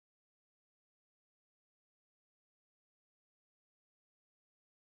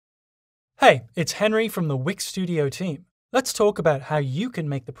Hey, it's Henry from the Wix Studio team. Let's talk about how you can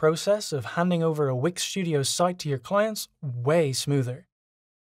make the process of handing over a Wix Studio site to your clients way smoother.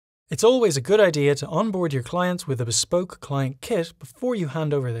 It's always a good idea to onboard your clients with a bespoke client kit before you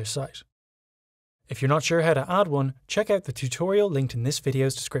hand over their site. If you're not sure how to add one, check out the tutorial linked in this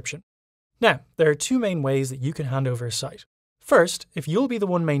video's description. Now, there are two main ways that you can hand over a site. First, if you'll be the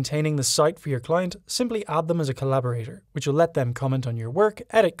one maintaining the site for your client, simply add them as a collaborator, which will let them comment on your work,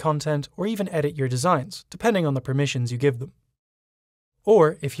 edit content, or even edit your designs, depending on the permissions you give them.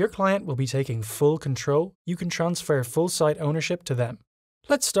 Or, if your client will be taking full control, you can transfer full site ownership to them.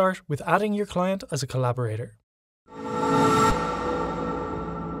 Let's start with adding your client as a collaborator.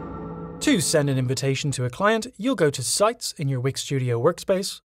 To send an invitation to a client, you'll go to Sites in your Wix Studio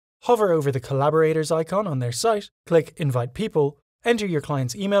workspace, hover over the collaborators icon on their site, click Invite People, enter your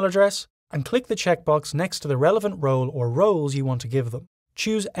client's email address, and click the checkbox next to the relevant role or roles you want to give them.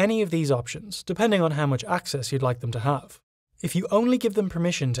 Choose any of these options, depending on how much access you'd like them to have. If you only give them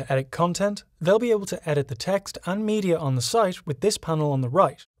permission to edit content, they'll be able to edit the text and media on the site with this panel on the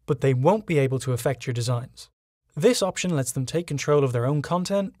right, but they won't be able to affect your designs. This option lets them take control of their own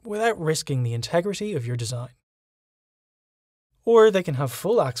content without risking the integrity of your design. Or they can have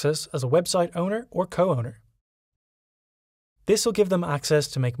full access as a website owner or co-owner. This will give them access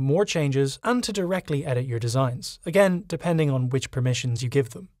to make more changes and to directly edit your designs, again, depending on which permissions you give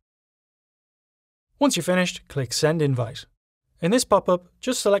them. Once you're finished, click Send Invite. In this pop-up,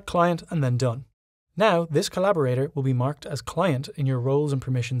 just select Client and then Done. Now, this collaborator will be marked as Client in your Roles and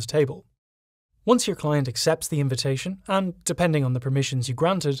Permissions table. Once your client accepts the invitation, and depending on the permissions you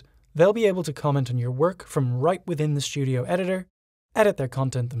granted, they'll be able to comment on your work from right within the Studio editor, edit their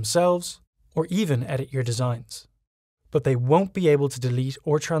content themselves, or even edit your designs. But they won't be able to delete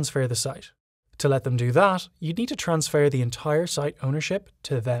or transfer the site. To let them do that, you need to transfer the entire site ownership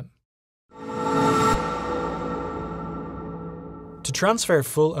to them. To transfer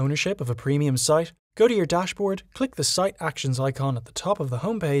full ownership of a premium site, go to your dashboard, click the Site Actions icon at the top of the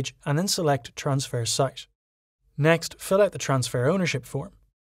homepage, and then select Transfer Site. Next, fill out the Transfer Ownership form.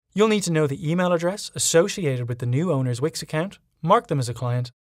 You'll need to know the email address associated with the new owner's Wix account, mark them as a client,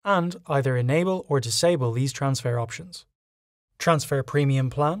 and either enable or disable these transfer options. Transfer Premium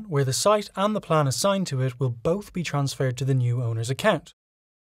Plan, where the site and the plan assigned to it will both be transferred to the new owner's account.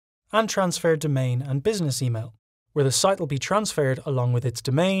 And Transfer Domain and Business Email, where the site will be transferred along with its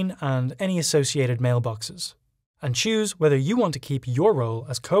domain and any associated mailboxes. And choose whether you want to keep your role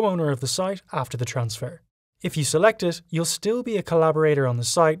as co-owner of the site after the transfer. If you select it, you'll still be a collaborator on the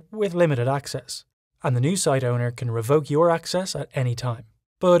site with limited access, and the new site owner can revoke your access at any time.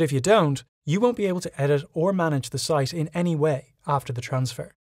 But if you don't, you won't be able to edit or manage the site in any way after the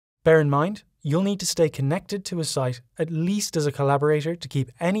transfer. Bear in mind, you'll need to stay connected to a site at least as a collaborator to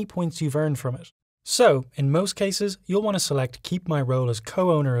keep any points you've earned from it. So, in most cases, you'll want to select Keep my role as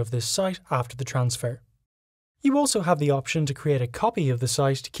co-owner of this site after the transfer. You also have the option to create a copy of the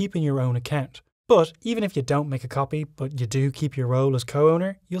site to keep in your own account. But even if you don't make a copy, but you do keep your role as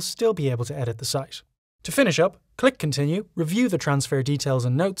co-owner, you'll still be able to edit the site. To finish up, click Continue, review the transfer details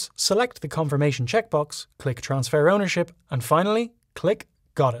and notes, select the confirmation checkbox, click Transfer Ownership, and finally, click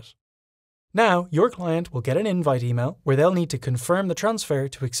Got It. Now, your client will get an invite email where they'll need to confirm the transfer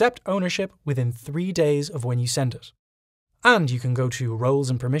to accept ownership within 3 days of when you send it. And you can go to Roles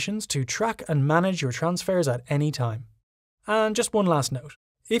and Permissions to track and manage your transfers at any time. And just one last note.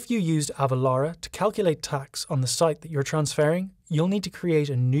 If you used Avalara to calculate tax on the site that you're transferring, you'll need to create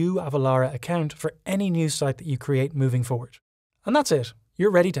a new Avalara account for any new site that you create moving forward. And that's it. You're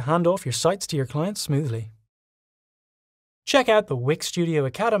ready to hand off your sites to your clients smoothly. Check out the Wix Studio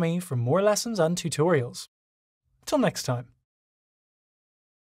Academy for more lessons and tutorials. Till next time.